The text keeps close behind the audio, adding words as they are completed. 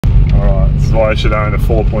is why I should own a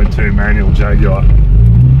 4.2 manual Jaguar.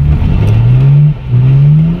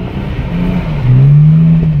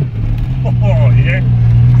 Oh yeah,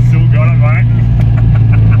 still got it, mate.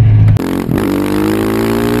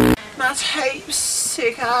 That's heaps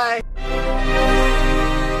sick, eh?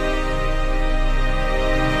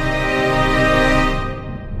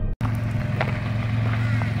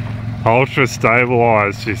 Ultra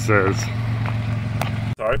stabilised, she says.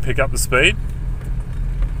 So pick up the speed,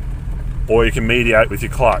 or you can mediate with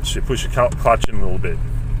your clutch. You push your clutch in a little bit.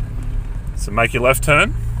 So make your left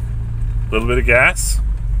turn, a little bit of gas,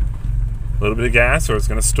 or it's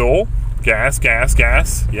going to stall. Gas, gas,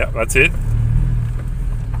 gas. Yep, that's it.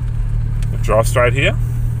 Drive straight here.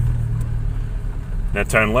 Now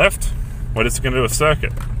turn left. We're just going to do a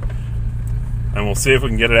circuit, and we'll see if we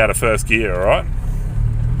can get it out of first gear. All right.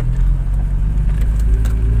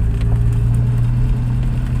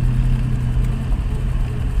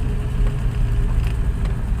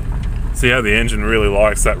 See how the engine really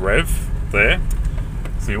likes that rev there?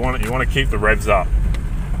 So you want to keep the revs up.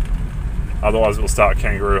 Otherwise it will start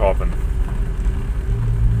kangaroo hopping.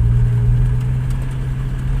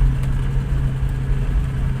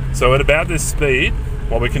 So at about this speed,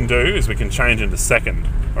 what we can do is we can change into second.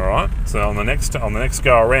 Alright? So on the next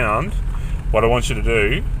go around, what I want you to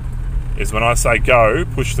do is when I say go,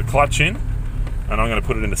 push the clutch in, and I'm going to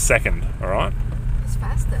put it into second. Alright? It's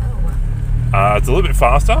faster. It's a little bit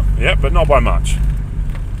faster, yeah, but not by much.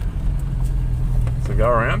 So go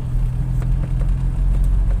around.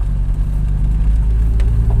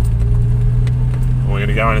 We're going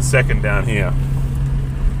to go in a second down here.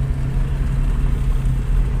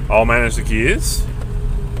 I'll manage the gears.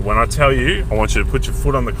 When I tell you, I want you to put your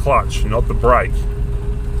foot on the clutch, not the brake.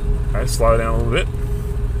 Okay, slow down a little bit.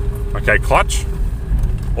 Okay, clutch.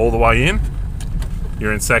 All the way in.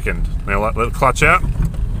 You're in second. Now let the clutch out.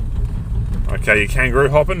 Okay, you're kangaroo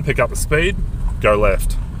hopping, pick up the speed, go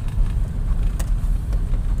left.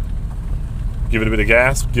 Give it a bit of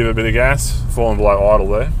gas, falling below idle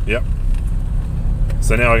there, yep.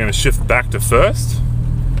 So now we're going to shift back to first.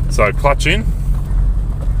 So clutch in,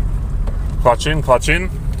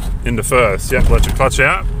 into first. Yep, let your clutch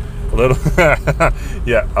out. A little,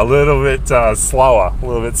 yeah, a little bit slower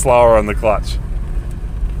on the clutch.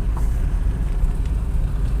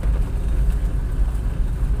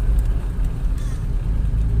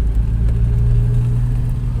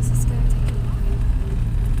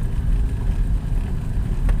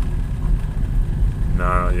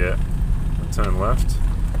 No, yeah. Turn left.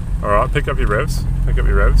 Alright, pick up your revs.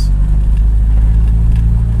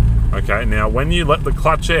 Okay, now when you let the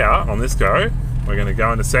clutch out on this go, we're going to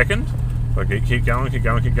go into second. Okay, keep going.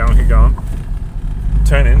 Turn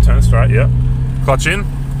straight, yep. Clutch in.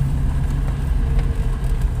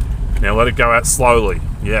 Now let it go out slowly.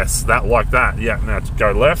 Yes, that like that. Yeah, now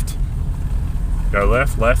go left. Go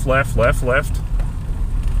left.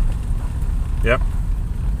 Yep.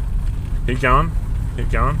 Keep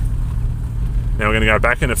going. Now we're going to go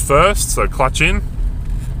back into first, so clutch in.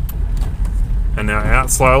 And now out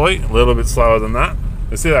slowly, a little bit slower than that.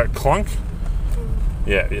 You see that clunk?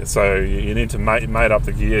 Yeah, so you need to mate up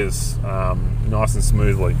the gears nice and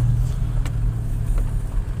smoothly.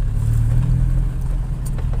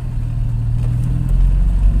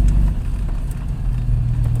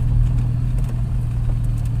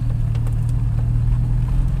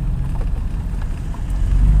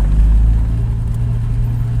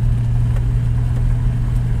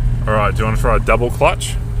 Alright, do you want to try a double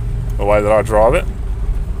clutch? The way that I drive it.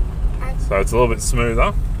 So it's a little bit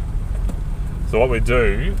smoother. So what we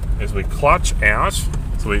do is we clutch out.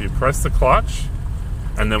 So we press the clutch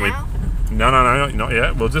and then we... No, not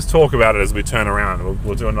yet. We'll just talk about it as we turn around.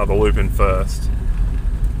 We'll do another loop in first.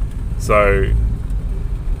 So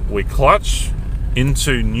we clutch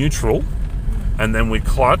into neutral and then we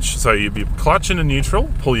clutch. So you clutch into neutral,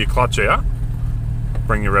 pull your clutch out,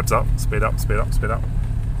 bring your revs up, speed up.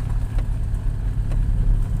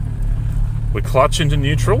 We clutch into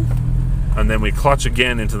neutral and then we clutch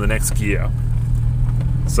again into the next gear.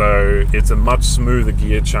 So it's a much smoother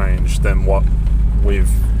gear change than what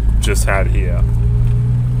we've just had here.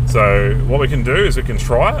 So what we can do is we can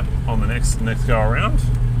try it on the next go around.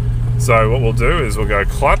 So what we'll do is we'll go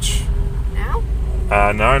clutch. Now?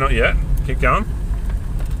 No, not yet. Keep going.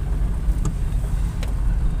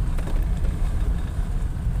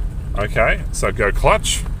 Okay, so go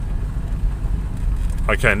clutch.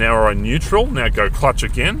 Okay, now we're on neutral. Now go clutch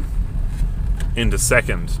again into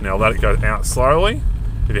second. Now let it go out slowly.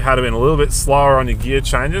 If you had been a little bit slower on your gear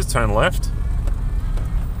changes, turn left.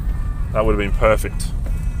 That would have been perfect.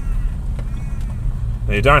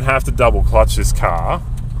 Now you don't have to double clutch this car.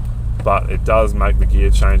 but it does make the gear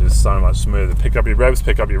changes so much smoother. Pick up your revs,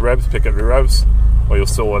 pick up your revs, pick up your revs, or you'll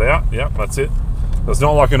stall it out. Yep, that's it. It's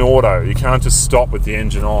not like an auto. You can't just stop with the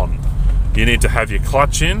engine on. You need to have your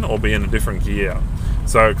clutch in or be in a different gear.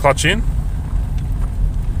 So clutch in.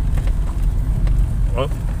 Oh,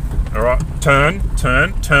 all right, turn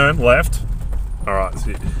left. All right,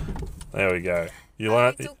 so there we go. You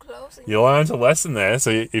learned a lesson there.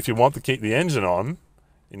 So if you want to keep the engine on,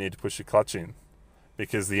 you need to push your clutch in,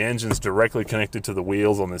 because the engine's directly connected to the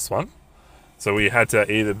wheels on this one. So we had to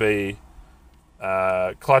either be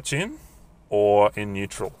clutch in or in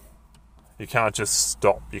neutral. You can't just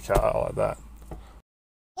stop your car like that.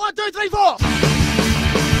 1, 2, 3, 4!